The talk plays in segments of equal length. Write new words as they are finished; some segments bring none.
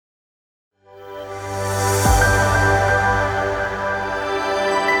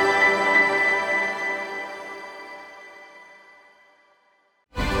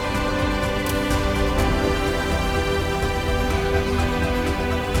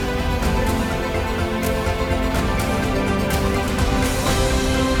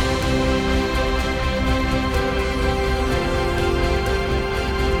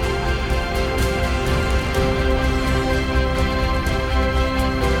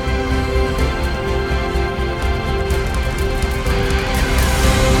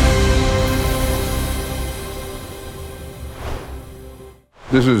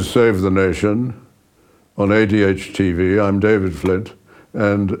This is Save the Nation on ADH TV. I'm David Flint,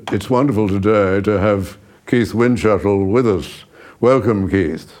 and it's wonderful today to have Keith Windschuttle with us. Welcome,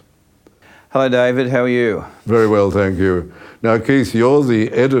 Keith. Hello, David. How are you? Very well, thank you. Now, Keith, you're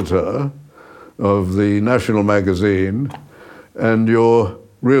the editor of the national magazine, and you're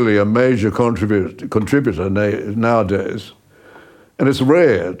really a major contributor nowadays. And it's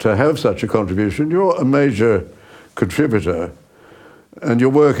rare to have such a contribution. You're a major contributor, and your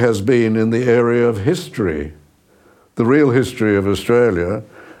work has been in the area of history, the real history of Australia,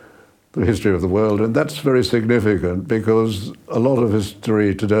 the history of the world, and that's very significant because a lot of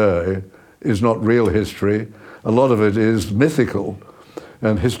history today is not real history. A lot of it is mythical,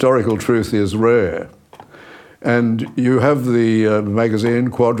 and historical truth is rare. And you have the magazine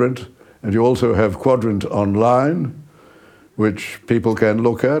Quadrant, and you also have Quadrant Online, which people can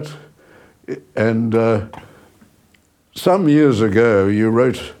look at. And some years ago, you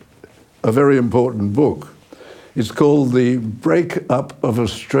wrote a very important book. It's called The Break-Up of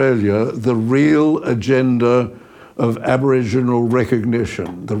Australia, The Real Agenda of Aboriginal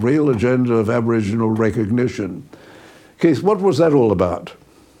Recognition. The Real Agenda of Aboriginal Recognition. Keith, what was that all about?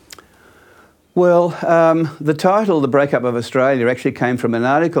 Well, the title, The Break-Up of Australia, actually came from an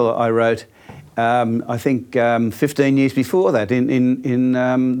article I wrote, I think 15 years before that,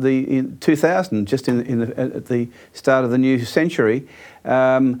 in 2000, just at the start of the new century.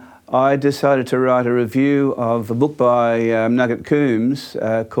 I decided to write a review of a book by Nugget Coombs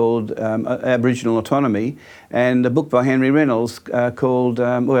called Aboriginal Autonomy, and a book by Henry Reynolds called,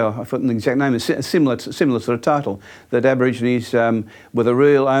 well, I've forgotten the exact name, it's a similar sort of title, that Aborigines were the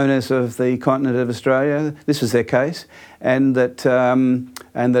real owners of the continent of Australia. This was their case, and that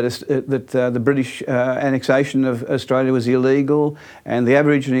the British annexation of Australia was illegal, and the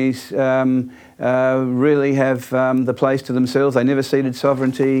Aborigines really have the place to themselves. They never ceded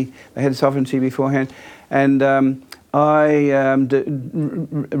sovereignty. They had sovereignty beforehand. And I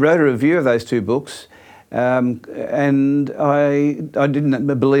wrote a review of those two books, and I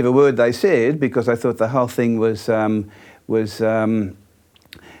didn't believe a word they said because I thought the whole thing was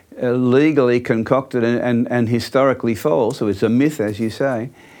legally concocted and historically false. It was a myth, as you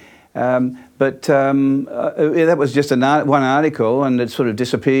say. But that was just one article, and it sort of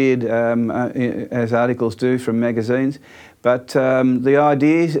disappeared as articles do from magazines. But the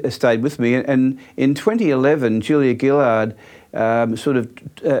idea stayed with me, and in 2011, Julia Gillard sort of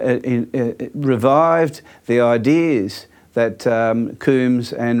revived the ideas that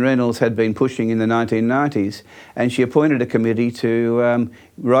Coombs and Reynolds had been pushing in the 1990s, and she appointed a committee to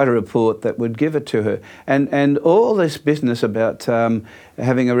write a report that would give it to her. And all this business about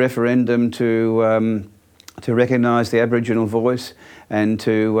having a referendum to recognise the Aboriginal voice and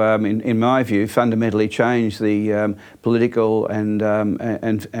to, in my view, fundamentally change the political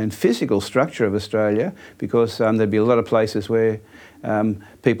and physical structure of Australia, because there'd be a lot of places where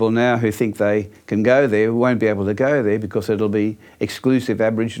people now who think they can go there won't be able to go there because it'll be exclusive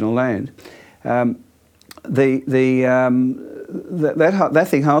Aboriginal land. That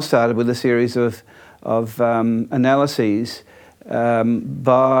thing whole started with a series of analyses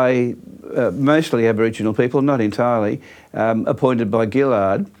by mostly Aboriginal people, not entirely, appointed by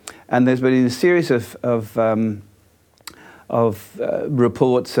Gillard, and there's been a series of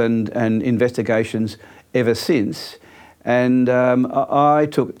reports and investigations ever since. And I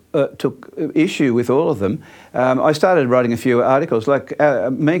took issue with all of them. I started writing a few articles, like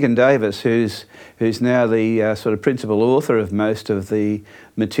Megan Davis, who's now the sort of principal author of most of the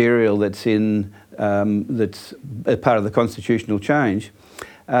material that's that's a part of the constitutional change.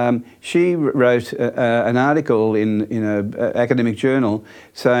 She wrote an article in an academic journal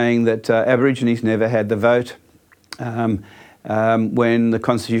saying that Aborigines never had the vote when the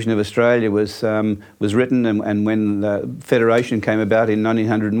Constitution of Australia was written and when the Federation came about in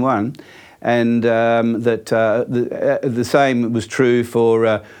 1901, and that the same was true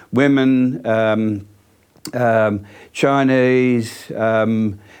for women, Chinese,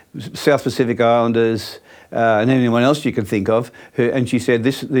 South Pacific Islanders, and anyone else you can think of. And she said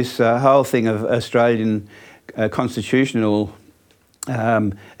this whole thing of Australian constitutional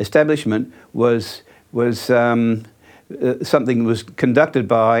establishment was something was conducted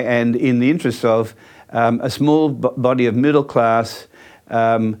by and in the interests of a small body of middle class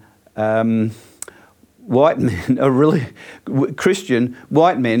white men, really Christian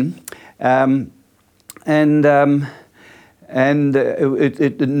white men, and And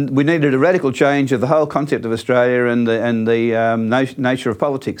we needed a radical change of the whole concept of Australia and the nature of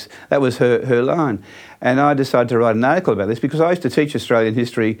politics. That was her line. And I decided to write an article about this because I used to teach Australian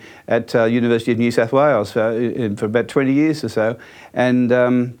history at University of New South Wales for about 20 years or so. And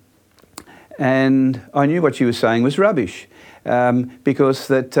I knew what she was saying was rubbish. Because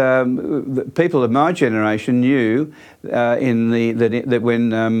the people of my generation knew that when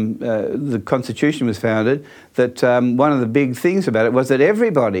the Constitution was founded, that one of the big things about it was that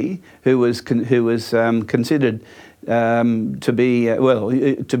everybody who was considered to be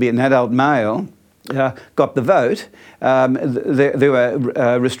an adult male got the vote. There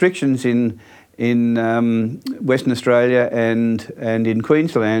were restrictions in Western Australia and in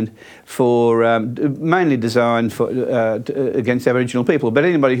Queensland for mainly designed for against Aboriginal people. But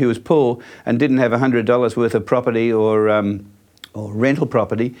anybody who was poor and didn't have $100 worth of property or rental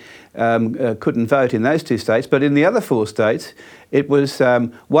property couldn't vote in those two states. But in the other four states, it was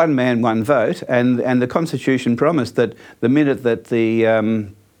one man, one vote, and the Constitution promised that the minute that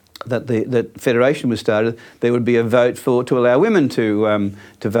that federation was started, there would be a vote to allow women to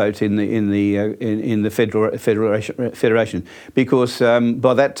vote in the federation, because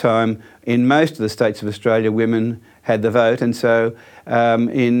by that time in most of the states of Australia women had the vote, and so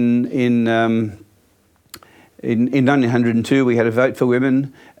in 1902 we had a vote for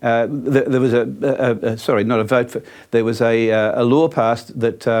women. There was there was a law passed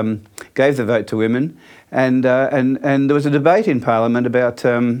that gave the vote to women, and there was a debate in Parliament about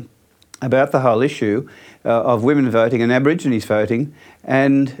the whole issue of women voting and Aborigines voting,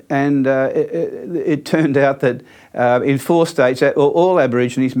 and it turned out that in 4 states all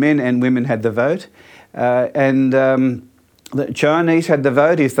Aborigines, men and women, had the vote, and the Chinese had the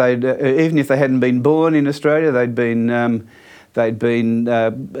vote even if they hadn't been born in Australia. They'd been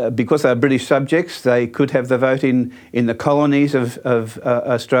because they were British subjects, they could have the vote in the colonies of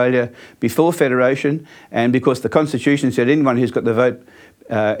Australia before Federation, and because the Constitution said anyone who's got the vote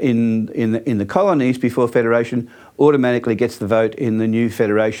in the colonies before Federation automatically gets the vote in the new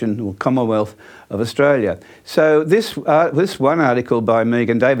Federation or Commonwealth of Australia. So this one article by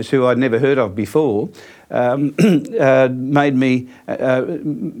Megan Davis, who I'd never heard of before,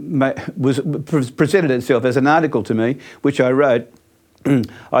 presented itself as an article to me, which I wrote.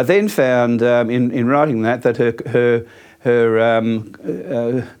 I then found in writing that her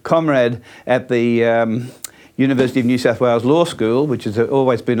comrade at the University of New South Wales Law School, which has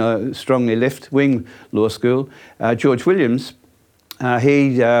always been a strongly left-wing law school, George Williams,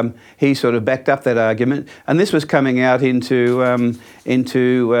 he sort of backed up that argument, and this was coming out into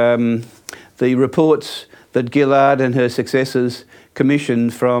the reports that Gillard and her successors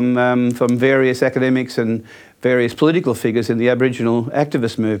commissioned from various academics and various political figures in the Aboriginal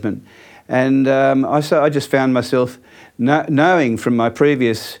activist movement. And I just found myself knowing from my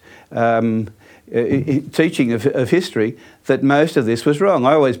previous teaching of history that most of this was wrong.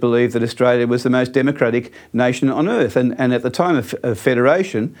 I always believed that Australia was the most democratic nation on earth, and at the time of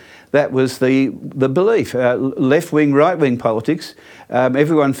Federation, that was the belief. Left-wing, right-wing politics,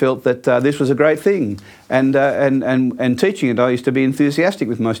 everyone felt that this was a great thing, and teaching it, I used to be enthusiastic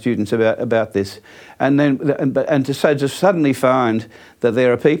with my students about this, and to suddenly find that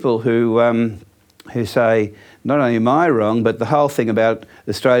there are people who say, not only am I wrong, but the whole thing about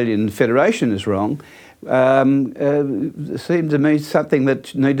Australian Federation is wrong, seemed to me something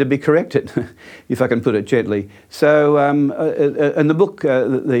that needed to be corrected, if I can put it gently. So, and the book,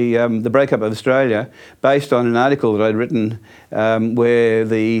 The Breakup of Australia, based on an article that I'd written where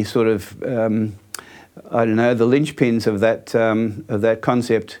the sort of, the linchpins of that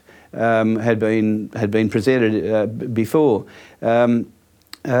concept had been presented before.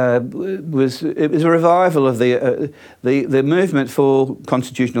 It was a revival of the movement for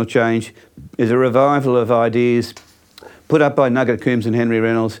constitutional change. Is a revival of ideas put up by Nugget Coombs and Henry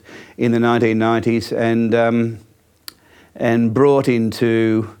Reynolds in the 1990s and brought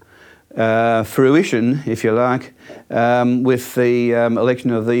into fruition, if you like, with the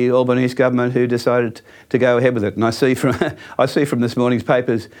election of the Albanese government, who decided to go ahead with it. And I see from this morning's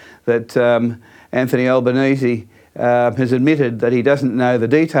papers that Anthony Albanese has admitted that he doesn't know the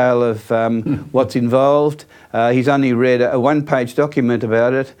detail of what's involved. He's only read a one-page document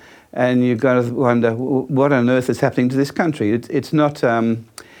about it, and you've got to wonder what on earth is happening to this country. It's not a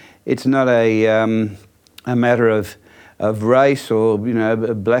matter of race or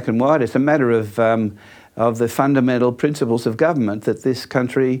black and white. It's a matter of the fundamental principles of government, that this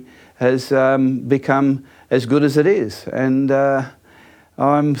country has become as good as it is, and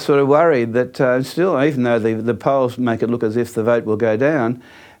I'm sort of worried that still, even though the polls make it look as if the vote will go down,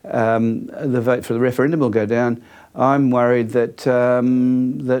 the vote for the referendum will go down, I'm worried that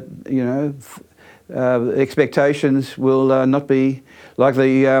that expectations will not be like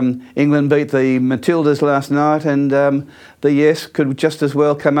the England beat the Matildas last night, and the yes could just as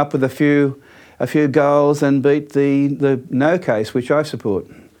well come up with a few goals and beat the no case, which I support.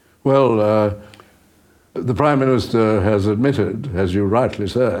 Well, the Prime Minister has admitted, as you rightly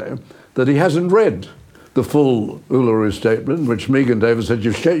say, that he hasn't read the full Uluru Statement, which Megan Davis said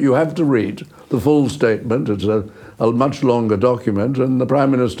you have to read the full statement. It's a much longer document, and the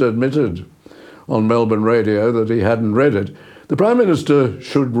Prime Minister admitted on Melbourne radio that he hadn't read it. The Prime Minister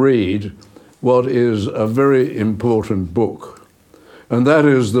should read what is a very important book, and that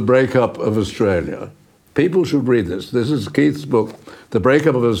is The Breakup of Australia. People should read this. This is Keith's book, The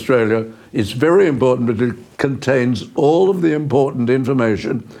Breakup of Australia. It's very important, but it contains all of the important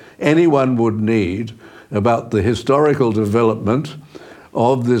information anyone would need about the historical development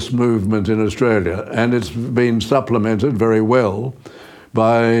of this movement in Australia. And it's been supplemented very well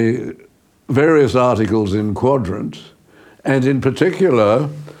by various articles in Quadrant, and in particular,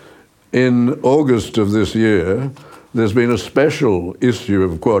 in August of this year, there's been a special issue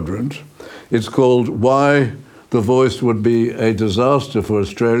of Quadrant. It's called Why the Voice Would Be a Disaster for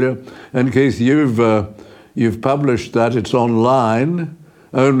Australia. And Keith, you've published that. It's online,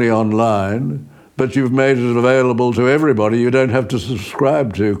 only online, but you've made it available to everybody. You don't have to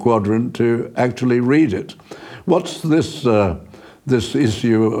subscribe to Quadrant to actually read it. What's this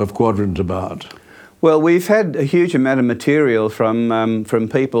issue of Quadrant about? Well, we've had a huge amount of material from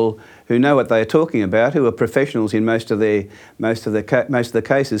people who know what they are talking about, who are professionals in most of the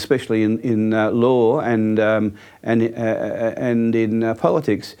cases, especially in law and in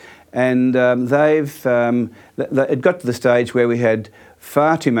politics. And it got to the stage where we had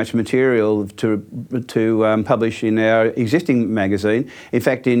far too much material to publish in our existing magazine. In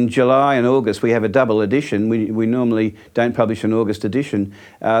fact, in July and August we have a double edition. We normally don't publish an August edition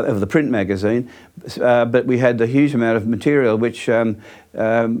of the print magazine, but we had a huge amount of material which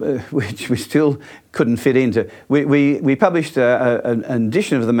we still couldn't fit into. We published an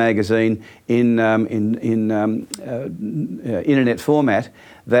edition of the magazine in internet format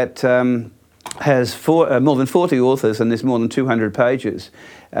that has more than 40 authors, and there's more than 200 pages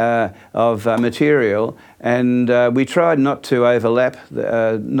of material, and we tried not to overlap,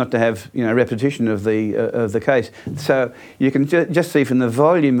 not to have repetition of the case. So you can just see from the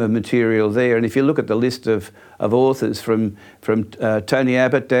volume of material there, and if you look at the list of authors from Tony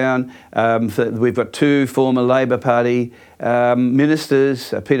Abbott down, we've got two former Labor Party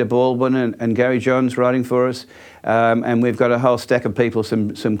ministers, Peter Baldwin and Gary Johns writing for us, and we've got a whole stack of people,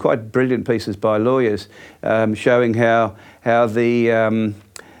 some quite brilliant pieces by lawyers, showing how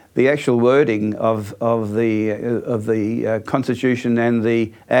the actual wording of the Constitution and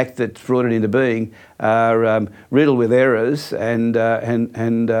the Act that brought it into being are riddled with errors and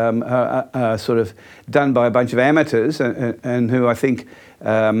are sort of done by a bunch of amateurs, and who I think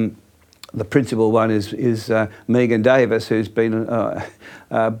the principal one is Megan Davis, who's been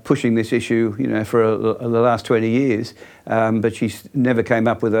pushing this issue, for the last 20 years. But she's never came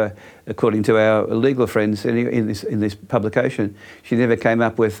up with according to our legal friends in this publication, she never came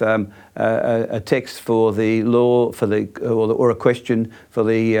up with a text for the law or a question for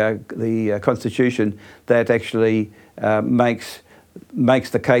the Constitution that actually makes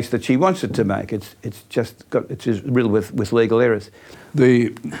the case that she wants it to make. It's just riddled with legal errors.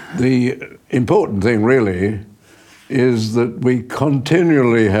 The important thing really is that we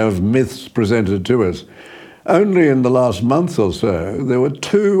continually have myths presented to us. Only in the last month or so, there were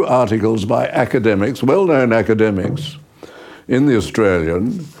 2 articles by academics, well-known academics, in the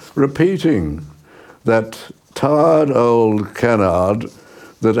Australian, repeating that tired old canard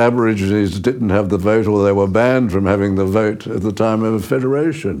that Aborigines didn't have the vote, or they were banned from having the vote at the time of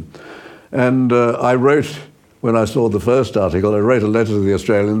Federation. And I wrote, when I saw the first article, I wrote a letter to the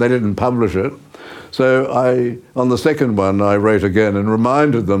Australian. They didn't publish it. So on the second one, I wrote again and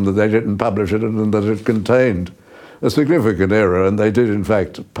reminded them that they didn't publish it and that it contained a significant error, and they did, in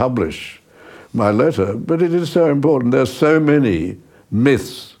fact, publish my letter. But it is so important. There are so many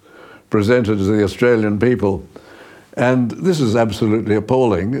myths presented to the Australian people, and this is absolutely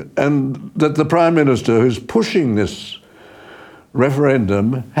appalling. And that the Prime Minister who's pushing this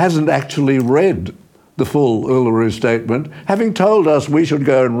referendum hasn't actually read the full Uluru Statement, having told us we should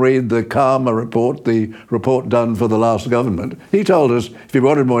go and read the Karma report, the report done for the last government. He told us, if you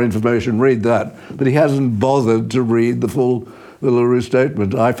wanted more information, read that. But he hasn't bothered to read the full Uluru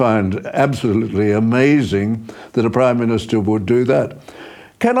Statement. I find absolutely amazing that a Prime Minister would do that.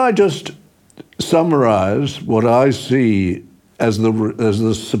 Can I just summarise what I see as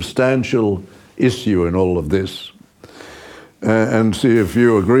the substantial issue in all of this? and see if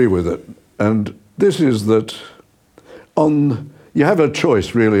you agree with it. And this is that you have a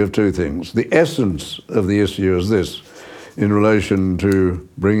choice really of two things. The essence of the issue is this, in relation to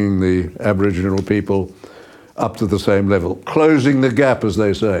bringing the Aboriginal people up to the same level, closing the gap, as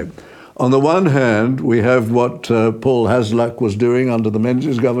they say. On the one hand, we have what Paul Hasluck was doing under the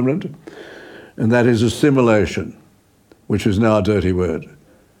Menzies government, and that is assimilation, which is now a dirty word.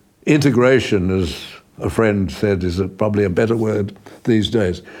 Integration, as a friend said, is probably a better word these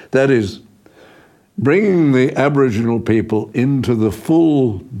days. That is bringing the Aboriginal people into the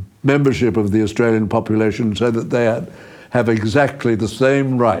full membership of the Australian population so that they have exactly the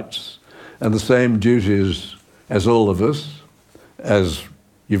same rights and the same duties as all of us, as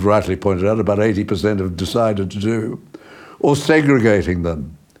you've rightly pointed out, about 80% have decided to do, or segregating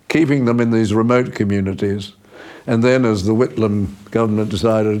them, keeping them in these remote communities, and then, as the Whitlam government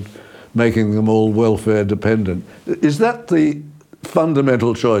decided, making them all welfare dependent. Is that the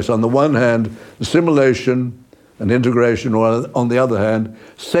fundamental choice? On the one hand, assimilation and integration, or on the other hand,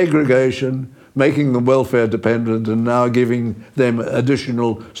 segregation, making them welfare dependent, and now giving them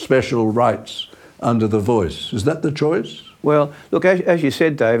additional special rights under the voice. Is that the choice? Well, look, as you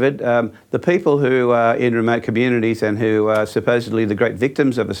said, David, the people who are in remote communities and who are supposedly the great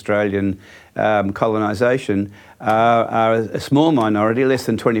victims of Australian colonisation are a small minority, less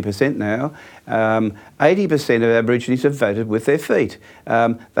than 20% now. 80% of Aborigines have voted with their feet.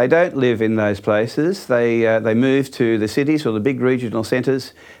 They don't live in those places. They move to the cities or the big regional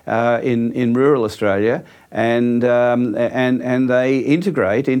centres in rural Australia, and they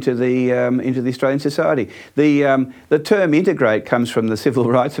integrate into the Australian society. The term integrate comes from the civil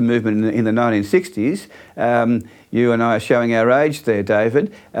rights movement in the 1960s. You and I are showing our age there,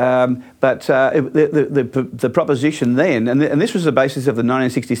 David. But the proposition then, and this was the basis of the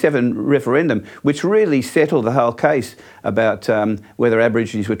 1967 referendum, which really settled the whole case about whether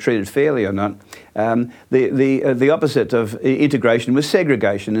Aborigines were treated fairly or not. The opposite of integration was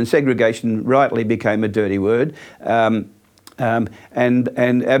segregation, and segregation rightly became a dirty word. And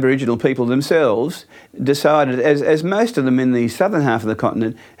Aboriginal people themselves decided, as most of them in the southern half of the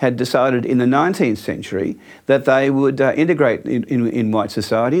continent had decided in the 19th century, that they would integrate in white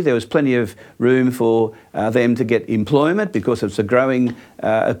society. There was plenty of room for them to get employment because it's a growing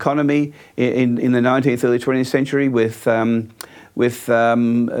economy in the 19th, early 20th century with for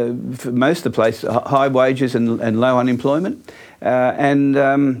most of the place high wages and low unemployment.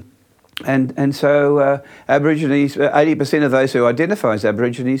 And so Aborigines, 80% of those who identify as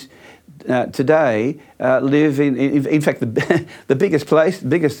Aborigines today live in fact, the biggest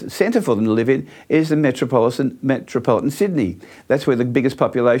centre for them to live in is the metropolitan Sydney. That's where the biggest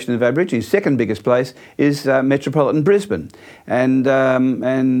population of Aborigines. Second biggest place is metropolitan Brisbane, and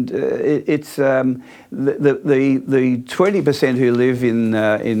it's the 20% who live in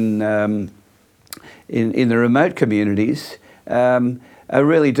the remote communities. Are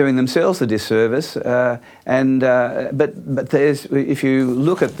really doing themselves a disservice, but there's, if you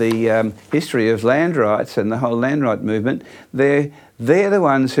look at the history of land rights and the whole land right movement, they're the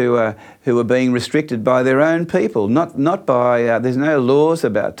ones who are being restricted by their own people, not by. There's no laws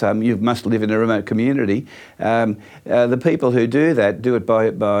about you must live in a remote community. The people who do that do it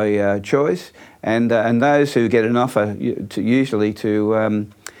by choice, and those who get an offer usually to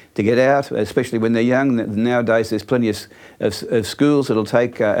get out, especially when they're young. Nowadays, there's plenty of schools that'll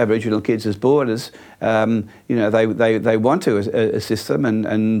take Aboriginal kids as boarders. They want to assist them,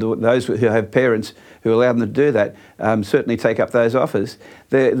 and those who have parents who allow them to do that certainly take up those offers.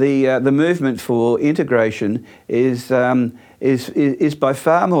 The movement for integration is by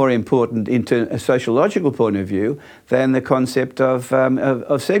far more important into a sociological point of view than the concept of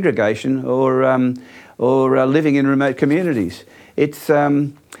segregation or living in remote communities. It's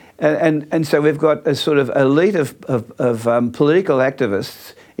and so we've got a sort of elite of political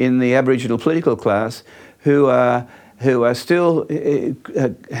activists in the Aboriginal political class who are still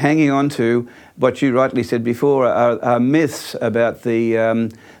hanging on to what you rightly said before are myths about the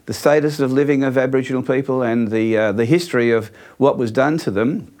status of living of Aboriginal people and the history of what was done to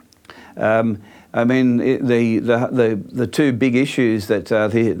them. I mean, the two big issues that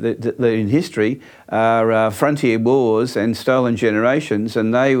in history are frontier wars and stolen generations,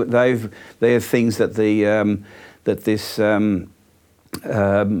 and they're things that this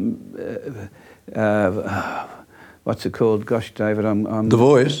what's it called? Gosh, David, I'm The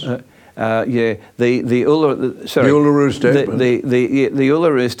Voice. Yeah, the Uluru Statement. The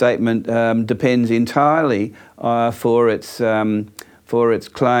Uluru Statement depends entirely for its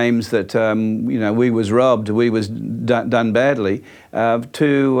claims that we was robbed, we was done badly,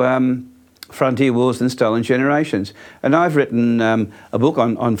 to Frontier Wars and Stolen Generations. And I've written a book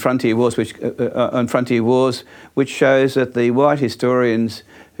on Frontier Wars, which shows that the white historians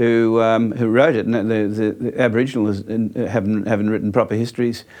who wrote it, and the Aboriginals haven't written proper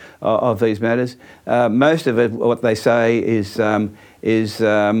histories of these matters. Most of it, what they say, is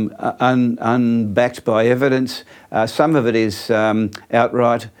unbacked by evidence. Some of it is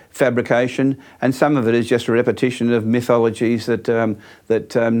outright fabrication, and some of it is just a repetition of mythologies that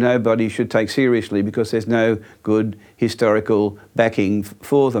nobody should take seriously because there's no good historical backing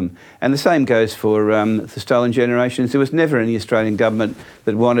for them. And the same goes for the Stolen Generations. There was never any Australian government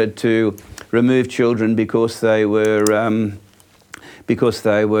that wanted to remove children because they were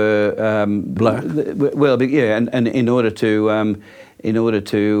black. Well, yeah, and in order to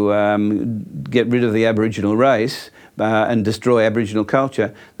get rid of the Aboriginal race. And destroy Aboriginal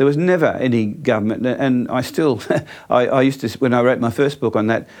culture. There was never any government, and I still, I used to, when I wrote my first book on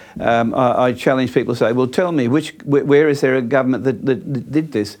that, I challenged people to say, well, tell me, where is there a government that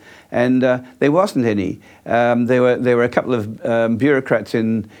did this? And there wasn't any. There were a couple of bureaucrats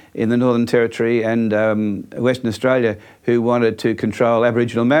in the Northern Territory and Western Australia who wanted to control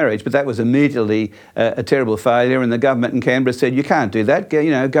Aboriginal marriage, but that was immediately a terrible failure, and the government in Canberra said, you can't do that,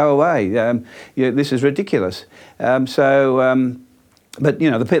 go away, this is ridiculous. But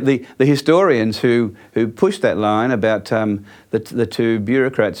the historians who pushed that line about the two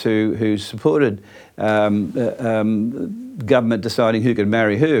bureaucrats who supported government deciding who could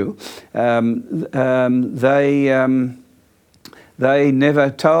marry who, they never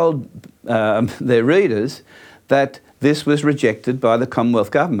told their readers that this was rejected by the Commonwealth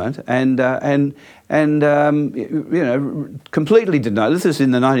government and completely denied. This is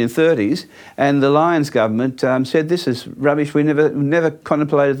in the 1930s, and the Lyons government said this is rubbish. We never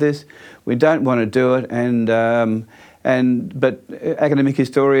contemplated this. We don't want to do it. But academic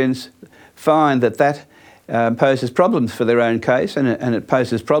historians find that poses problems for their own case, and it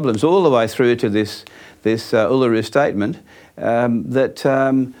poses problems all the way through to this Uluru Statement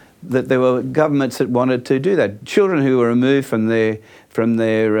that there were governments that wanted to do that. Children who were removed from their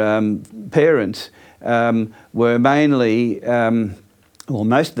parents were mainly,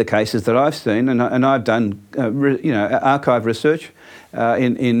 most of the cases that I've seen, and I've done archive research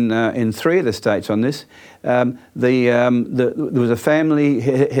in 3 of the states on this. There was a family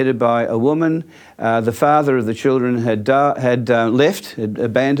headed by a woman. The father of the children had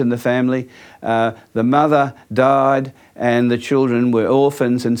abandoned the family. The mother died, and the children were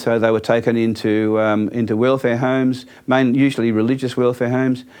orphans, and so they were taken into welfare homes, usually religious welfare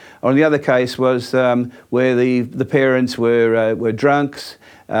homes. Or the other case was where the parents were drunks.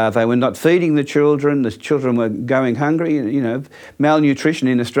 They were not feeding the children. The children were going hungry. Malnutrition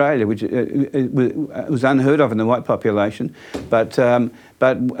in Australia, which was unheard of in the white population, but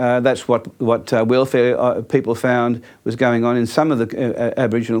that's what welfare people found was going on in some of the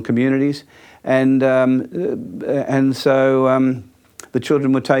Aboriginal communities, and so the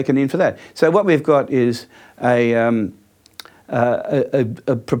children were taken in for that. So what we've got is a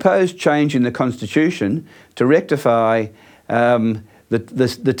proposed change in the Constitution to rectify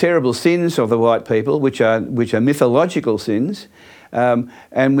the terrible sins of the white people, which are mythological sins,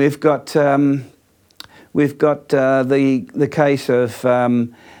 and we've got the case of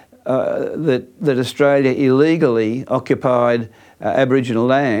that Australia illegally occupied Aboriginal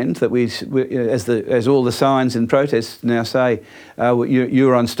land that as all the signs and protests now say,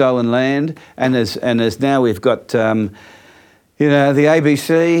 you're on stolen land, and as now we've got the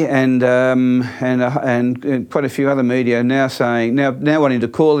ABC and quite a few other media now saying now wanting to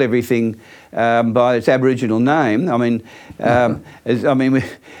call everything by its Aboriginal name. There's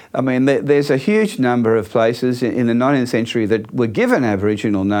a huge number of places in the 19th century that were given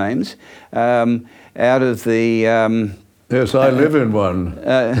Aboriginal names out of the. Yes, I live in one.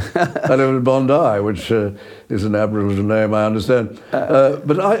 I live in Bondi, which is an Aboriginal name, I understand.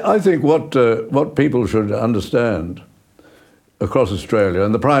 But I think what people should understand across Australia,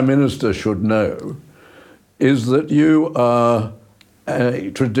 and the Prime Minister should know, is that you are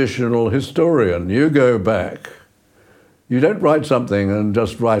a traditional historian. You go back. You don't write something and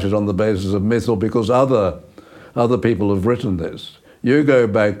just write it on the basis of myth or because other people have written this. You go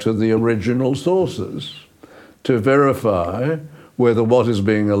back to the original sources to verify whether what is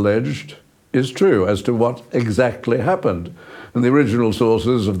being alleged is true as to what exactly happened. And the original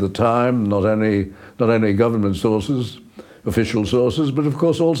sources of the time, not only government sources, official sources, but of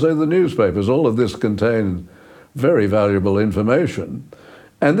course also the newspapers. All of this contained very valuable information.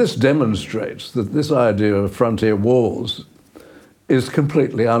 And this demonstrates that this idea of frontier wars is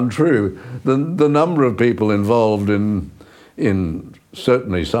completely untrue. The number of people involved in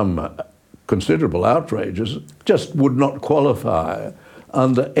certainly some considerable outrages, just would not qualify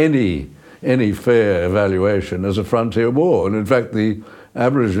under any fair evaluation as a frontier war. And in fact, the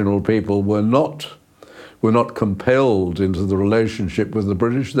Aboriginal people were not compelled into the relationship with the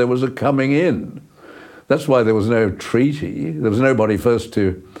British. There was a coming in. That's why there was no treaty. There was nobody first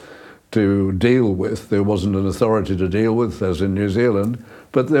to deal with. There wasn't an authority to deal with, as in New Zealand.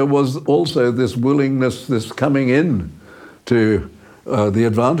 But there was also this willingness, this coming in to the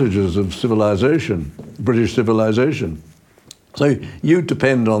advantages of civilization, British civilization. So you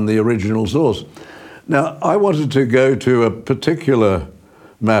depend on the original source. Now, I wanted to go to a particular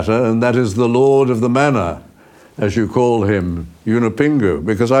matter, and that is the Lord of the Manor, as you call him, Yunupingu,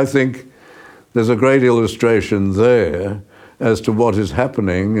 because I think there's a great illustration there as to what is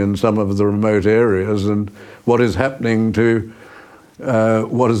happening in some of the remote areas and what is happening to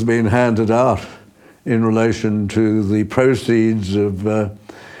what has been handed out in relation to the proceeds of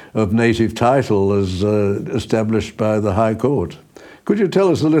native title as established by the High Court. Could you tell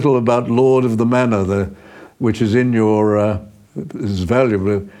us a little about Lord of the Manor, which is in your, is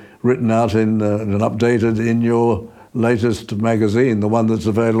valuably written out in and updated in your latest magazine, the one that's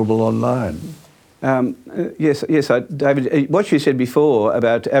available online? Yes, David, what you said before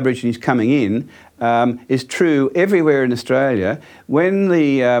about Aborigines coming in is true everywhere in Australia. When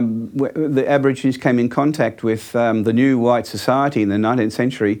the Aborigines came in contact with the new white society in the 19th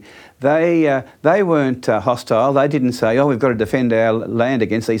century, they weren't hostile. They didn't say, oh, we've got to defend our land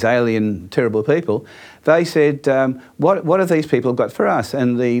against these alien, terrible people. They said, what have these people got for us?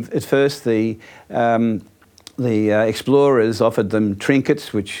 And at first the explorers offered them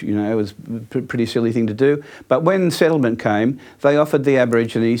trinkets, which, you know, was a pretty silly thing to do. But when settlement came, they offered the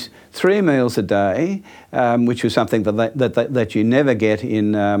Aborigines 3 meals a day, which was something that you never get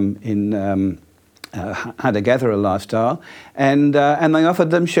in hunter-gatherer lifestyle, and they offered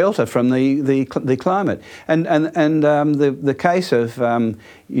them shelter from the climate. And the case of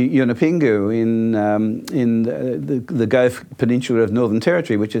Yunupingu in the Gulf Peninsula of Northern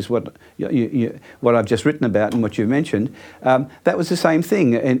Territory, which is what I've just written about and what you've mentioned, that was the same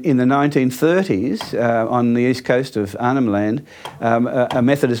thing. In the 1930s, on the east coast of Arnhem Land, a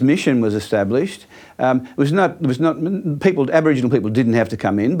Methodist mission was established. Aboriginal people didn't have to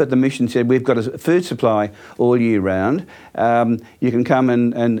come in, but the mission said, we've got a food supply all year round. You can come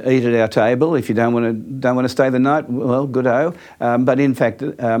and eat at our table. If you don't want to stay the night, well, good-o. But in fact,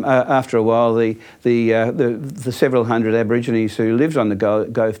 after a while, the several hundred Aborigines who lived on the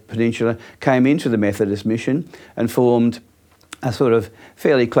Gulf Peninsula came into the Methodist mission and formed a sort of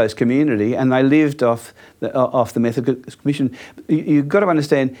fairly close community, and they lived off the Methodist mission. You've got to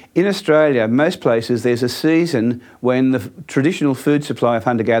understand, in Australia, most places, there's a season when the traditional food supply of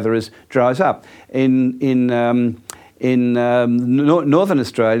hunter-gatherers dries up. In northern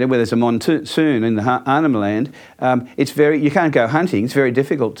Australia, where there's a monsoon in the Arnhem Land, you can't go hunting. It's very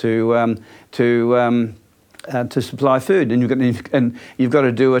difficult to supply food, and you've got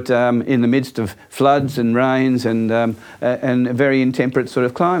to do it in the midst of floods and rains and a very intemperate sort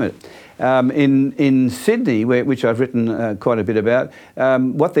of climate. In Sydney, which I've written quite a bit about,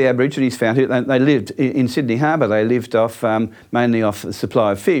 what the Aborigines found, they lived in Sydney Harbour. They lived mainly off the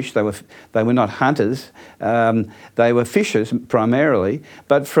supply of fish. They were not hunters. They were fishers primarily.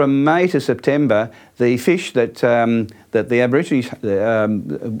 But from May to September, the fish that the Aborigines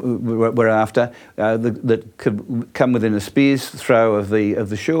were after, that could come within a spear's throw of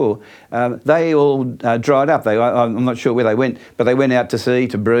the shore, they all dried up. I'm not sure where they went, but they went out to sea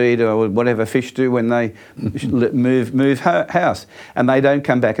to breed or whatever fish do when they move house, and they don't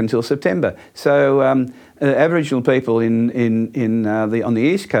come back until September. So Aboriginal people on the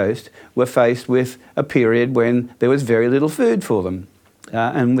east coast were faced with a period when there was very little food for them.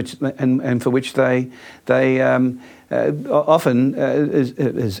 And for which they often,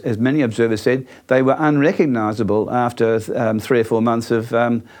 as many observers said, they were unrecognisable after 3 or 4 months of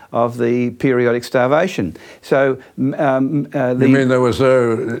the periodic starvation. So you mean they were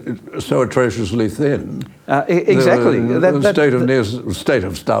so atrociously thin? Exactly. State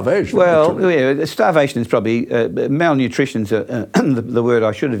of starvation. Well, yeah, starvation is probably malnutrition is the word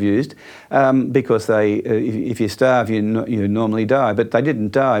I should have used, because if you starve, you normally die. But they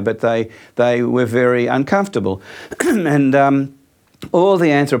didn't die, but they were very uncomfortable, and all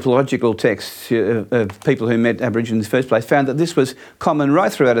the anthropological texts of people who met Aborigines in the first place found that this was common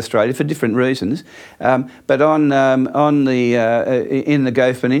right throughout Australia for different reasons. But in the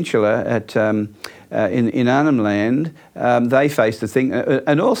Gulf Peninsula in Arnhem Land, they faced the thing,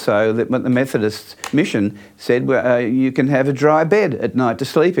 and also what the Methodist mission said, you can have a dry bed at night to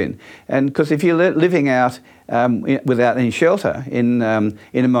sleep in, and because if you're living out without any shelter in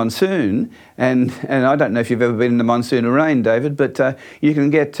a monsoon, and I don't know if you've ever been in a monsoon of rain, David, but you can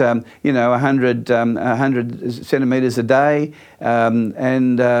get 100 centimetres a day,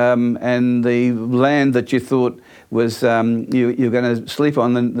 and the land that you thought was you're going to sleep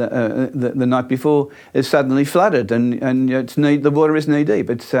on the night before is suddenly flooded, and the water is knee deep.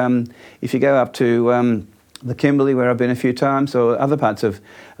 It's if you go up to the Kimberley, where I've been a few times, or other parts of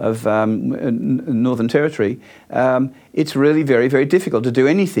Northern Territory, it's really very, very difficult to do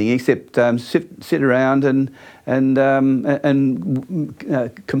anything except sit around and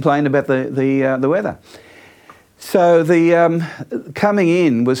complain about the weather. So the coming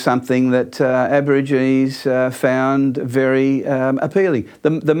in was something that Aborigines found very appealing.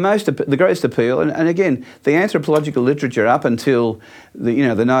 The greatest appeal, and again, the anthropological literature up until the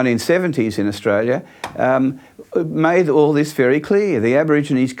 1970s in Australia made all this very clear. The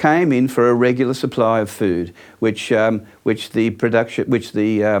Aborigines came in for a regular supply of food, which the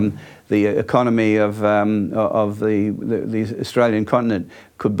economy of the Australian continent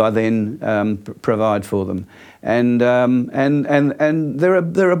could by then provide for them. And there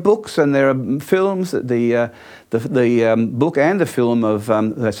are books and there are films that the book and the film of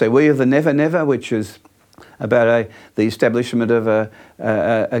let's say We of the Never Never, which is about the establishment of a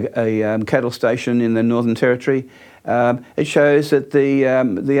cattle station in the Northern Territory. It shows that the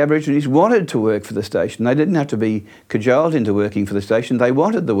Aborigines wanted to work for the station. They didn't have to be cajoled into working for the station. They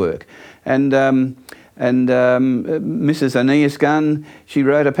wanted the work. And Mrs. Aeneas Gunn, she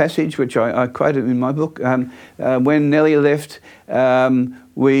wrote a passage which I quoted in my book. When Nellie left,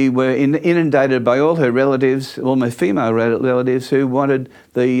 we were inundated by all her relatives, all my female relatives, who wanted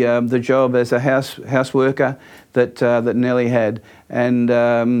the job as a house worker that Nellie had, and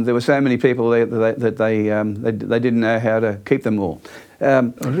there were so many people there that they didn't know how to keep them all.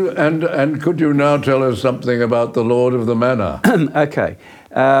 And could you now tell us something about the Lord of the Manor? Okay.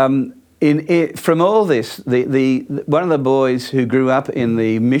 From all this, one of the boys who grew up in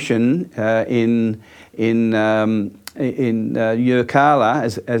the mission in Yirrkala,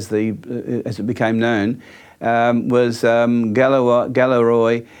 as it became known, was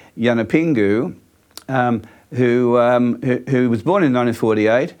Galarrwuy Yunupingu, who was born in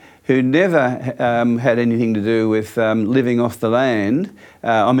 1948, who never had anything to do with living off the land.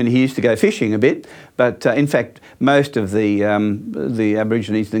 I mean, he used to go fishing a bit, but in fact, most of the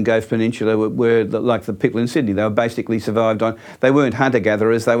Aborigines in the Gove Peninsula were like the people in Sydney. They were basically survived on. They weren't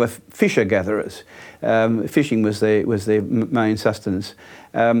hunter-gatherers; they were fisher-gatherers. Fishing was their main sustenance.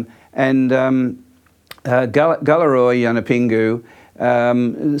 Galarrwuy Yunupingu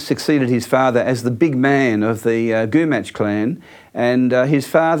succeeded his father as the big man of the Gumatch clan, and his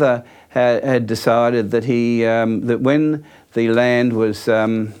father had decided that that when the land was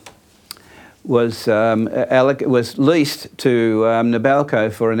leased to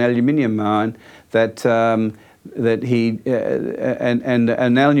Nabalco for an aluminium mine, that he and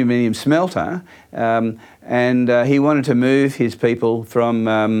an aluminium smelter, and he wanted to move his people from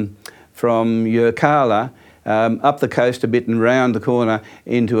Yirrkala up the coast a bit and round the corner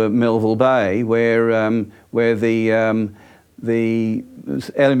into Melville Bay, where the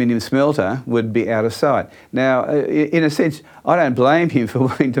aluminium smelter would be out of sight. Now, in a sense, I don't blame him for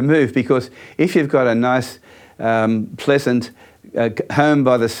wanting to move, because if you've got a nice, pleasant home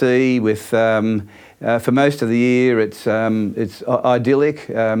by the sea with, for most of the year, it's idyllic,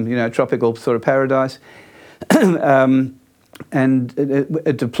 tropical sort of paradise. And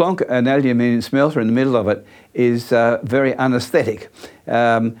to plonk an aluminium smelter in the middle of it is very unaesthetic.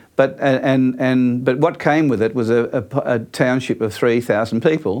 But what came with it was a township of 3,000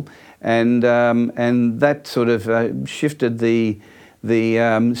 people, and that sort of shifted the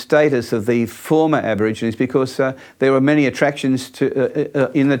status of the former Aborigines, because there were many attractions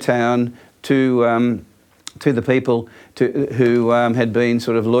in the town to the people who had been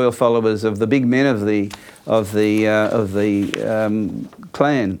sort of loyal followers of the big men of the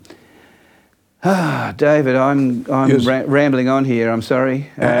clan. David, I'm yes. Rambling on here. I'm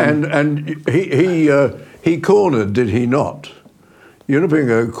sorry. And he cornered, did he not?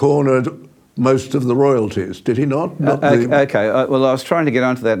 Yunupingu cornered most of the royalties, did he not? Okay. Well, I was trying to get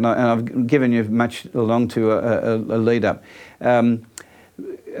onto that, and I've given you much along to a lead up.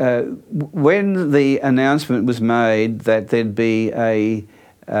 When the announcement was made that there'd be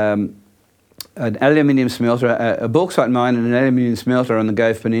an aluminium smelter, a bauxite mine and an aluminium smelter on the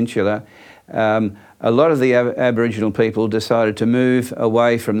Gove Peninsula, a lot of the Aboriginal people decided to move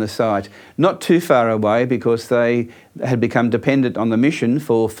away from the site. Not too far away, because they had become dependent on the mission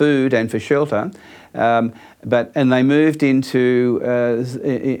for food and for shelter. And they moved into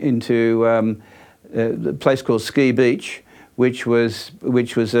a place called Ski Beach, which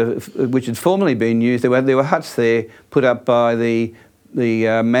had formerly been used. There were huts there put up by the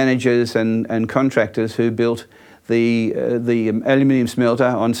managers and contractors who built the aluminium smelter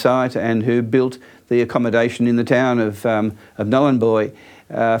on site, and who built the accommodation in the town of Nhulunbuy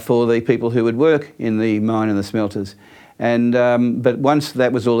for the people who would work in the mine and the smelters. And but once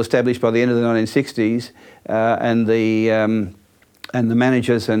that was all established by the end of the 1960s, and the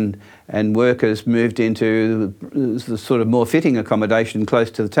managers and workers moved into the sort of more fitting accommodation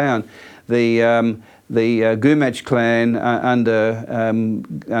close to the town, the Gumatj clan under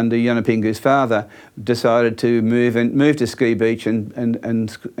Yunupingu's father decided to move to Ski Beach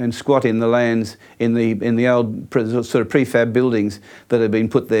and squat in the lands in the old sort of prefab buildings that had been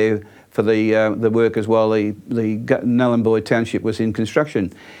put there for the workers while the Nhulunbuy township was in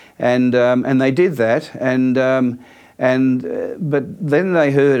construction, and they did that, but then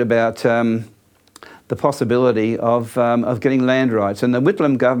they heard about the possibility of getting land rights, and the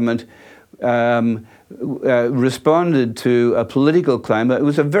Whitlam government responded to a political claim. It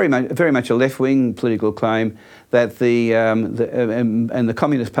was a very much a left-wing political claim that the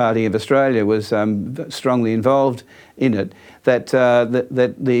Communist Party of Australia was strongly involved in it. That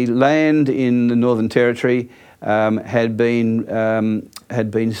the land in the Northern Territory had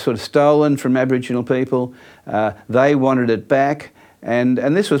been sort of stolen from Aboriginal people. They wanted it back. And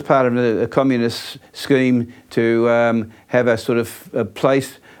this was part of a communist scheme to have a sort of a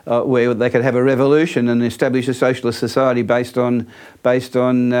place where they could have a revolution and establish a socialist society based on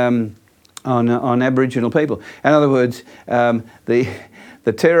Aboriginal people. In other words, the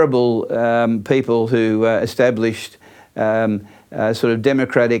terrible people who established sort of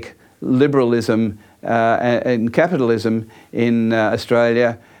democratic liberalism and capitalism in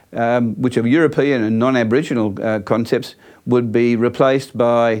Australia, which are European and non-Aboriginal concepts, would be replaced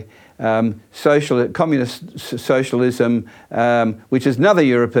by communist socialism, which is another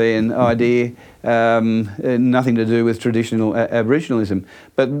European idea, nothing to do with traditional Aboriginalism.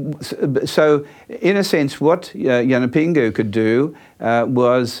 But so, in a sense, what Yunupingu could do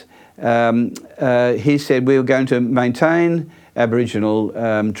was, he said, we were going to maintain Aboriginal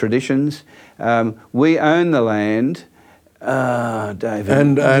traditions. We own the land. David.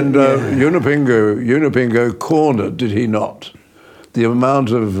 And Yunupingu cornered, did he not, the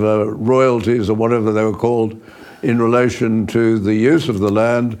amount of royalties or whatever they were called in relation to the use of the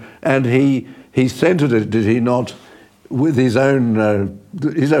land, and he centred it, did he not, with his own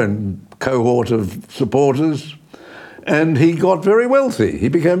cohort of supporters, and he got very wealthy. He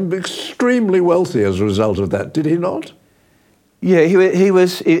became extremely wealthy as a result of that, did he not? Yeah, he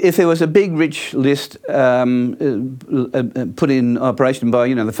was. If there was a big, rich list put in operation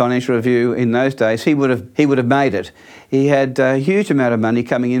by the Financial Review in those days, he would have made it. He had a huge amount of money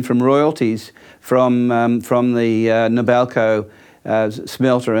coming in from royalties from the Nabalco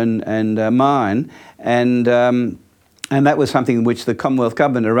smelter and mine, and that was something which the Commonwealth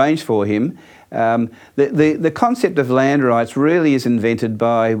government arranged for him. The concept of land rights really is invented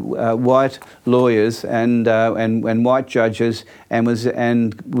by white lawyers and white judges, and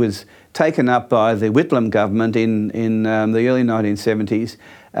was taken up by the Whitlam government in the early 1970s.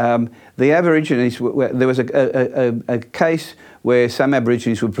 The Aborigines, there was a case where some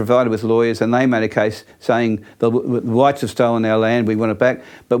Aborigines were provided with lawyers, and they made a case saying the whites have stolen our land, we want it back.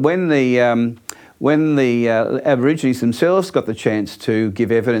 But when the Aborigines themselves got the chance to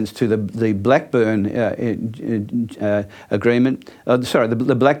give evidence to the Blackburn agreement,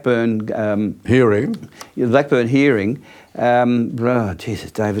 the Blackburn hearing. The Blackburn hearing.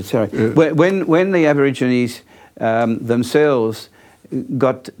 Jesus, David, sorry. Yeah. When the Aborigines themselves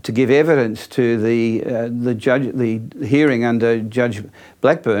got to give evidence to the judge, the hearing under Judge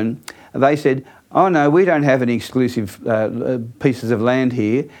Blackburn, they said, "Oh no, we don't have any exclusive pieces of land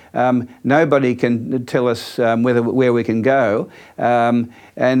here. Nobody can tell us where we can go, there's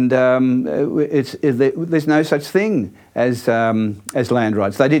no such thing as land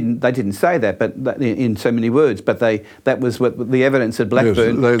rights." They didn't say that, but in so many words. But that was what the evidence that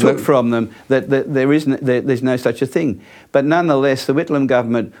Blackburn took from them, that there's no such a thing. But nonetheless, the Whitlam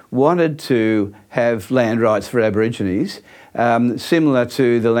government wanted to have land rights for Aborigines. Similar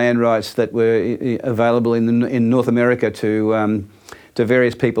to the land rights that were available in North America to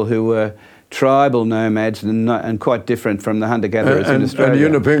various people who were tribal nomads and quite different from the hunter-gatherers in Australia.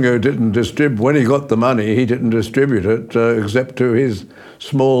 And Yunupingu didn't distribute, when he got the money, he didn't distribute it except to his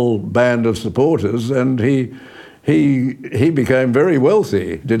small band of supporters, and he became very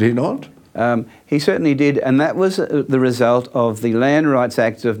wealthy, did he not? He certainly did, and that was the result of the Land Rights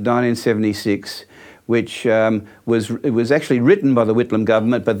Act of 1976, which was actually written by the Whitlam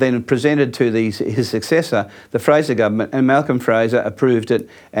government, but then presented to his successor, the Fraser government, and Malcolm Fraser approved it,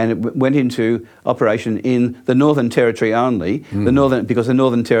 and it went into operation in the Northern Territory only, because the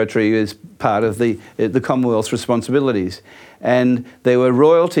Northern Territory is part of the Commonwealth's responsibilities. And there were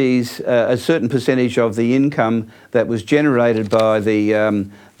royalties, a certain percentage of the income that was generated by the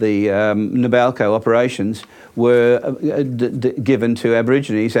Nabalco operations were given to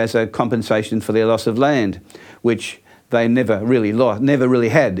Aborigines as a compensation for their loss of land, which they never really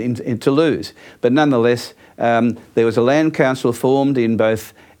had to lose. But nonetheless, there was a land council formed in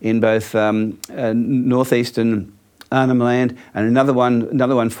both northeastern Arnhem Land, and another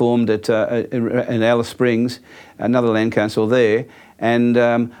one formed in Alice Springs, another land council there. And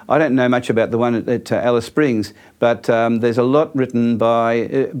I don't know much about the one at Alice Springs, but there's a lot written by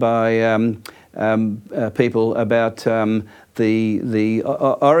people about the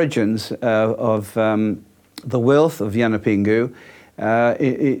origins of the wealth of Yunupingu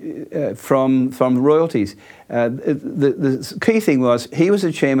from royalties. The key thing was he was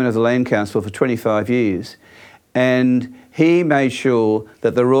the chairman of the Land Council for 25 years, and he made sure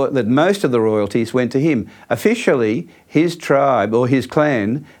that that most of the royalties went to him. Officially, his tribe or his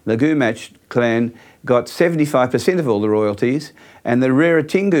clan, the Gumatch clan, got 75% of all the royalties, and the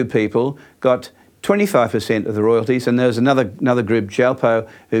Raratingu people got 25% of the royalties, and there was another group, Jalpo,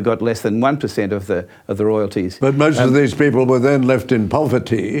 who got less than 1% of the royalties. But most of these people were then left in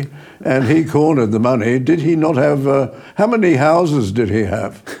poverty, and he cornered the money. Did he not have? How many houses did he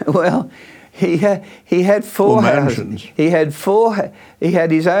have? Well, he had four mansions. He had four. He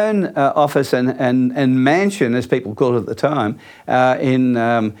had his own office and mansion, as people called it at the time, at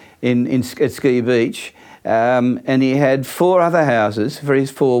Ski Beach, and he had four other houses for his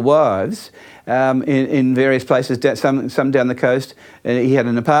four wives in various places. Some down the coast. He had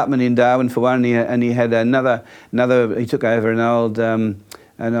an apartment in Darwin for one, and he had another. He took over an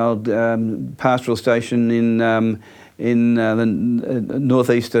old pastoral station in the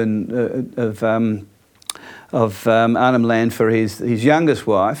northeastern of Arnhem Land for his youngest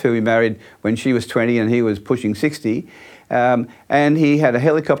wife, who he married when she was 20 and he was pushing 60. And he had a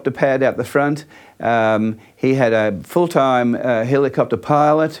helicopter pad out the front. He had a full-time helicopter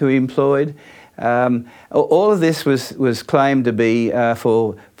pilot who he employed. All of this was claimed to be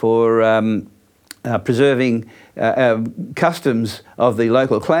for preserving customs of the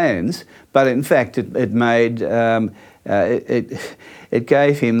local clans, but in fact it made it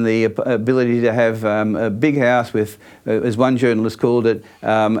gave him the ability to have a big house with, as one journalist called it,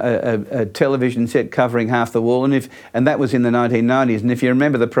 a television set covering half the wall, and that was in the 1990s. And if you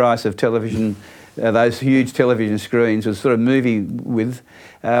remember the price of television, those huge television screens was sort of movie width.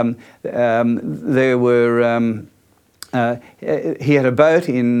 There were he had a boat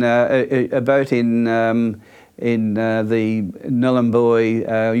in the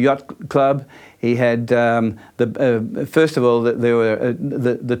Nhulunbuy Yacht Club. He had first of all, there were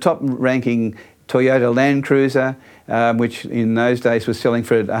the top-ranking Toyota Land Cruiser, which in those days was selling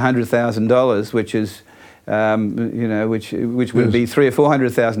for $100,000, which is which would be $300,000 or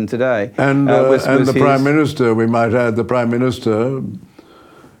 $400,000 today. And the Prime Minister, we might add, the Prime Minister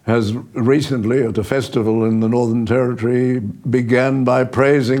has recently, at a festival in the Northern Territory, began by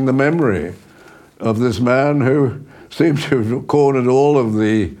praising the memory of this man who seemed to have cornered all of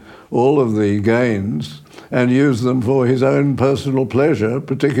the gains and used them for his own personal pleasure,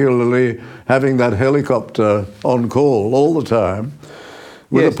 particularly having that helicopter on call all the time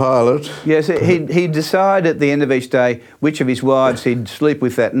with a pilot. Yes, he'd decide at the end of each day which of his wives he'd sleep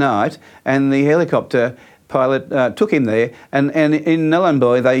with that night, and the helicopter pilot took him there, and in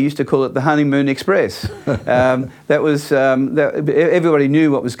Nhulunbuy they used to call it the Honeymoon Express. That was everybody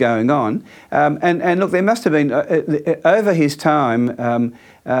knew what was going on, and look, there must have been over his time,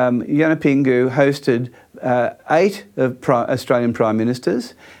 Yunupingu hosted 8 Australian Prime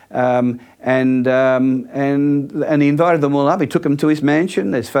Ministers, and he invited them all up. He took them to his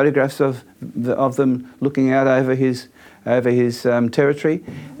mansion. There's photographs of them looking out over his territory,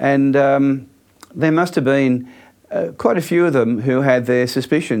 and there must have been quite a few of them who had their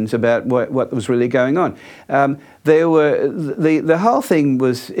suspicions about what was really going on. The whole thing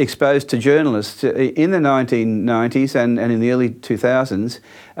was exposed to journalists in the 1990s and in the early 2000s,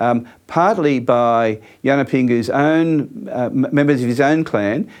 partly by Yanapingu's own members of his own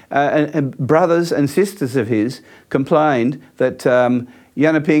clan, and brothers and sisters of his complained that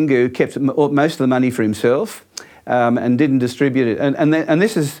Yanapingu kept most of the money for himself. And didn't distribute it, and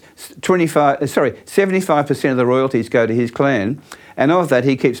this is 75% of the royalties go to his clan, and of that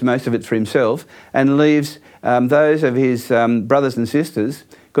he keeps most of it for himself and leaves those of his brothers and sisters,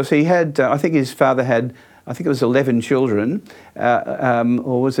 because he had, I think his father had, I think it was 11 children,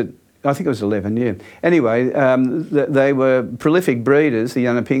 or was it? I think it was 11. Yeah. Anyway, they were prolific breeders, the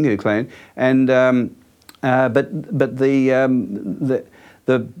Yanapingu clan, and but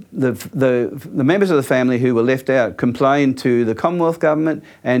the members of the family who were left out complained to the Commonwealth Government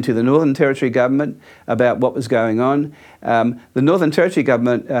and to the Northern Territory Government about what was going on. The Northern Territory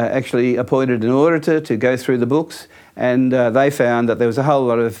Government actually appointed an auditor to go through the books, and they found that there was a whole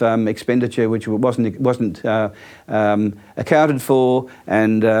lot of expenditure which wasn't accounted for,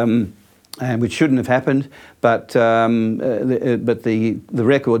 and which shouldn't have happened. But the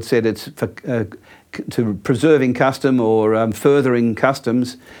record said it's for to preserving custom or furthering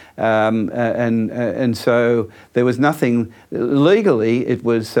customs, and so there was nothing legally. It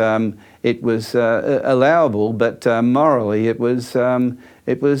was allowable, but morally it was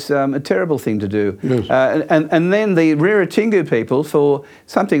a terrible thing to do. Yes. And then the Riratingu people, for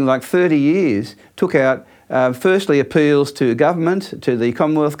something like 30 years, took out firstly appeals to government, to the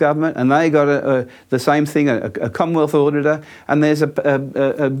Commonwealth Government, and they got the same thing, a Commonwealth auditor, and there's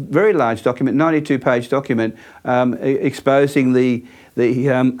a very large document, 92-page document, exposing the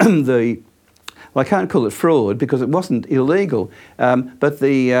well, I can't call it fraud because it wasn't illegal, but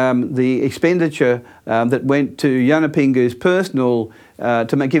the expenditure that went to Yanapingu's personal,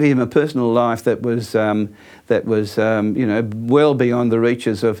 to give him a personal life that was well beyond the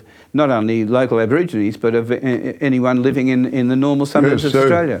reaches of not only local Aborigines but of anyone living in the normal suburbs of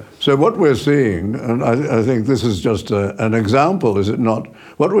Australia. So what we're seeing, and I think this is just an example, is it not?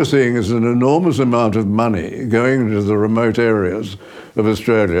 What we're seeing is an enormous amount of money going into the remote areas of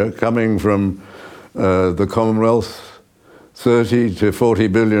Australia, coming from the Commonwealth, 30 to 40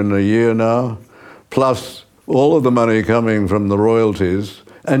 billion a year now, plus all of the money coming from the royalties,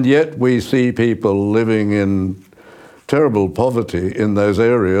 and yet we see people living in terrible poverty in those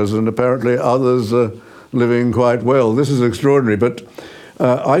areas, and apparently others are living quite well. This is extraordinary. But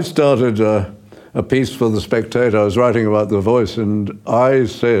I started a piece for The Spectator. I was writing about The Voice, and I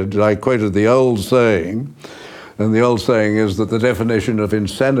quoted the old saying, and the old saying is that the definition of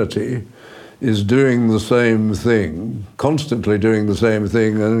insanity is doing the same thing, constantly doing the same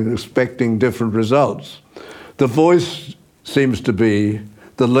thing and expecting different results. The Voice seems to be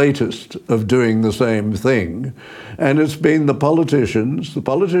the latest of doing the same thing, and it's been the politicians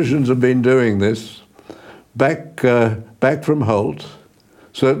have been doing this back from Holt,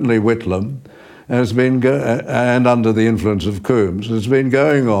 certainly Whitlam, and it's been and under the influence of Coombs. It's been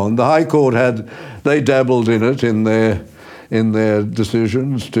going on. The High Court they dabbled in it in their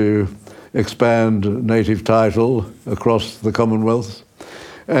decisions to expand native title across the Commonwealth,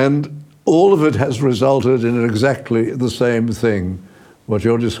 and all of it has resulted in exactly the same thing, what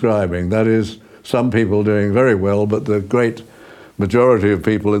you're describing. That is, some people doing very well, but the great majority of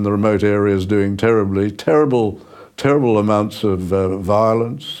people in the remote areas doing terrible amounts of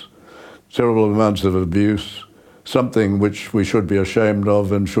violence, terrible amounts of abuse, something which we should be ashamed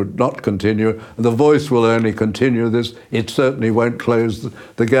of and should not continue. The Voice will only continue this. It certainly won't close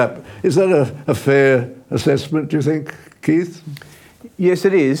the gap. Is that a fair assessment, do you think, Keith? Yes,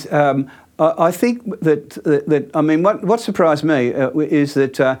 it is. I think that I mean, what surprised me is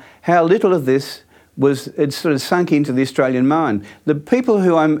that how little of this it sort of sunk into the Australian mind. The people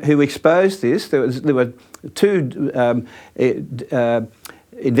who exposed this, there were two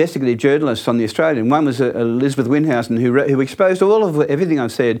investigative journalists on the Australian. One was Elizabeth Windhausen, who exposed all of everything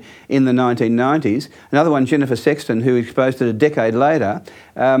I've said in the 1990s. Another one, Jennifer Sexton, who exposed it a decade later.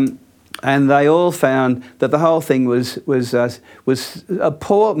 And they all found that the whole thing was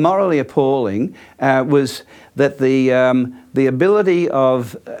morally appalling. Was that the ability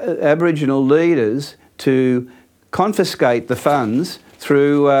of Aboriginal leaders to confiscate the funds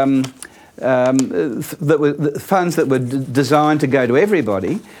through funds that were designed to go to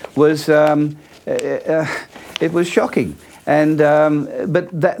everybody was it was shocking. And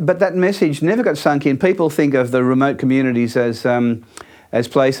but that message never got sunk in. People think of the remote communities as as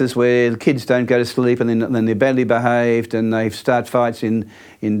places where the kids don't go to sleep and then they're badly behaved and they start fights in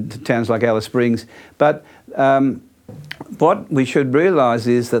towns like Alice Springs. But what we should realise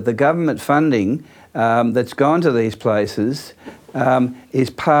is that the government funding that's gone to these places is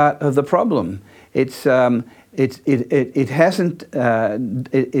part of the problem. It hasn't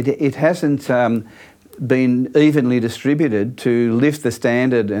been evenly distributed to lift the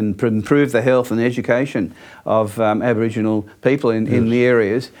standard and improve the health and education of Aboriginal people in the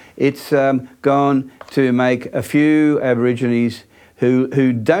areas. It's gone to make a few Aborigines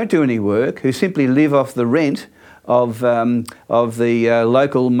who don't do any work, who simply live off the rent of the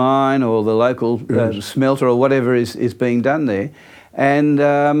local mine or the local smelter or whatever is being done there, and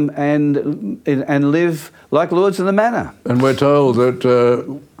live like lords of the manor. And we're told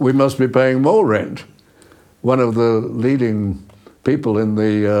that we must be paying more rent. One of the leading people in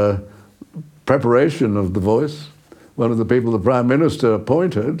the preparation of The Voice, one of the people the Prime Minister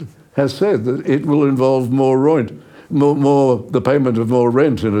appointed, has said that it will involve more rent, the payment of more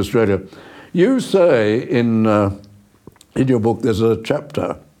rent in Australia. You say in your book there's a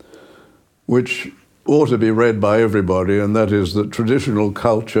chapter which ought to be read by everybody, and that is that traditional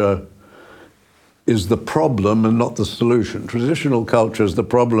culture is the problem and not the solution. Traditional culture is the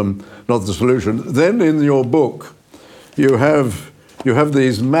problem, not the solution. Then in your book, you have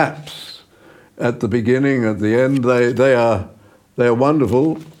these maps at the beginning, at the end. They are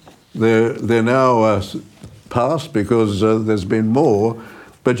wonderful. They're now past because there's been more.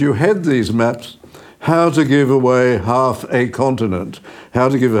 But you had these maps, how to give away half a continent,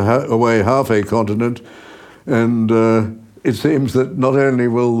 away half a continent, and it seems that not only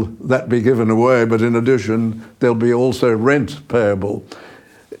will that be given away, but in addition, there'll be also rent payable.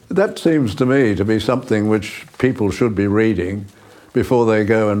 That seems to me to be something which people should be reading before they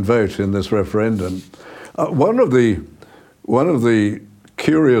go and vote in this referendum. One of the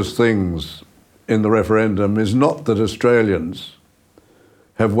curious things in the referendum is not that Australians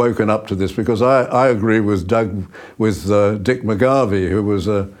have woken up to this, because I agree with Dick McGarvey, who was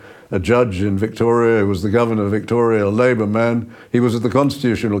a judge in Victoria, who was the governor of Victoria, a Labor man. He was at the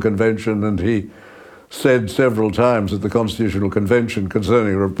Constitutional Convention, and he said several times at the Constitutional Convention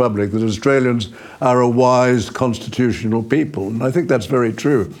concerning a republic that Australians are a wise constitutional people. And I think that's very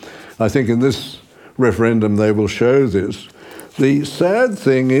true. I think in this referendum they will show this. The sad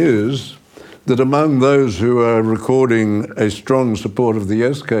thing is that among those who are recording a strong support of the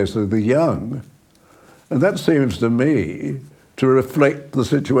yes case are the young. And that seems to me to reflect the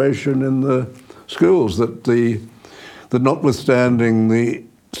situation in the schools, that notwithstanding the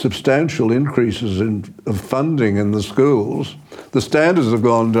substantial increases of funding in the schools, the standards have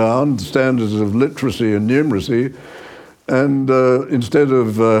gone down, the standards of literacy and numeracy, and instead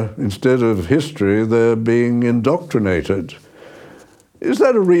of history, they're being indoctrinated. Is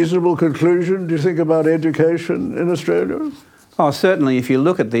that a reasonable conclusion, do you think, about education in Australia? Oh, certainly. If you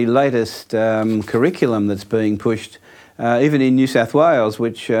look at the latest curriculum that's being pushed, even in New South Wales,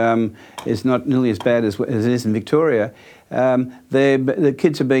 which is not nearly as bad as it is in Victoria, the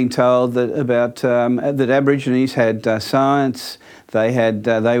kids are being told that Aborigines had science. They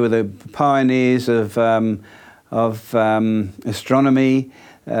were the pioneers of astronomy.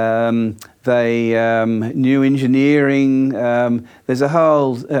 They knew engineering. There's a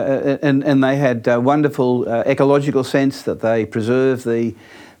whole, and they had wonderful ecological sense, that they preserve the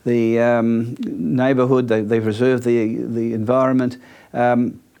neighbourhood. They preserve the environment.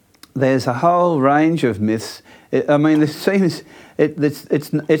 There's a whole range of myths. It's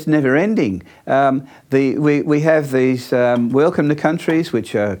never ending. We have these welcome to countries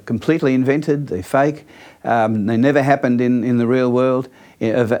which are completely invented. They're fake. They never happened in the real world.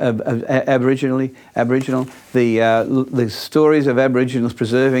 Of Aboriginal. The stories of Aboriginals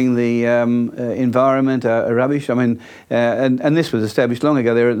preserving the environment are rubbish. I mean, and this was established long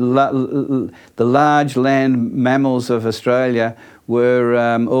ago. The large land mammals of Australia were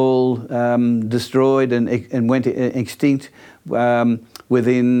all destroyed and went extinct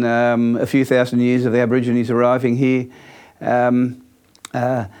within a few thousand years of the Aborigines arriving here.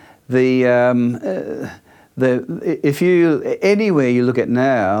 Anywhere you look at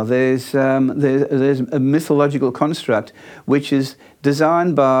now, there's a mythological construct which is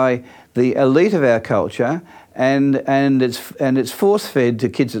designed by the elite of our culture, and it's force-fed to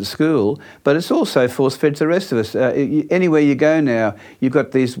kids at school, but it's also force-fed to the rest of us. Anywhere you go now, you've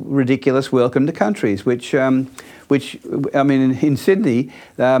got these ridiculous welcome to countries, which which, I mean, in Sydney,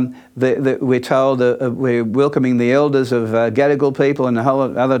 we're told we're welcoming the elders of Gadigal people and a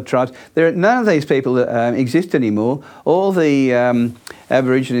whole other tribes. None of these people exist anymore. All the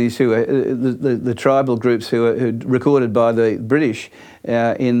Aborigines who are the tribal groups who are recorded by the British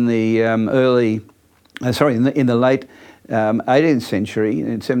in the in the late 18th century,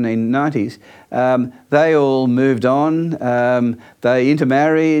 in 1790s, they all moved on. They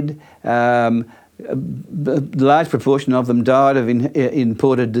intermarried. A large proportion of them died of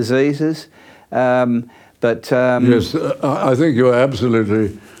imported diseases. Yes, I think you're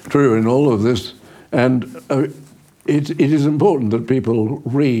absolutely true in all of this, and it is important that people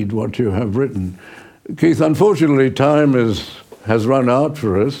read what you have written. Keith, unfortunately, time has run out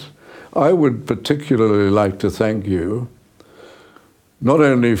for us. I would particularly like to thank you, not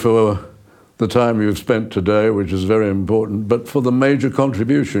only for the time you've spent today, which is very important, but for the major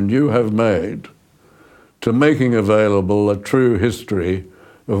contribution you have made to making available a true history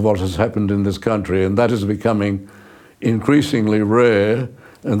of what has happened in this country, and that is becoming increasingly rare,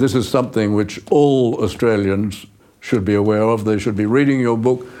 and this is something which all Australians should be aware of. They should be reading your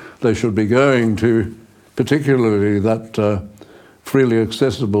book. They should be going to particularly that freely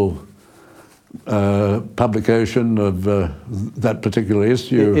accessible publication of that particular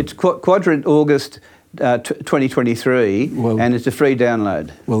issue. It's Quadrant August 2023, and it's a free download.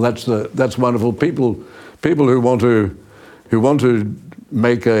 Well, that's wonderful. People who want to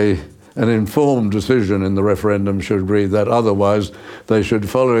make an informed decision in the referendum should read that. Otherwise, they should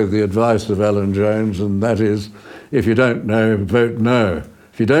follow the advice of Alan Jones, and that is, if you don't know, vote no.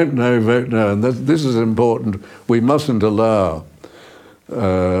 If you don't know, vote no. And this is important. We mustn't allow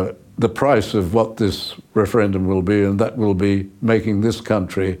the price of what this referendum will be, and that will be making this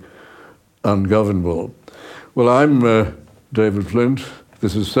country ungovernable. Well, I'm David Flint.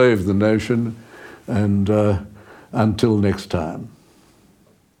 This is Save the Nation, and until next time.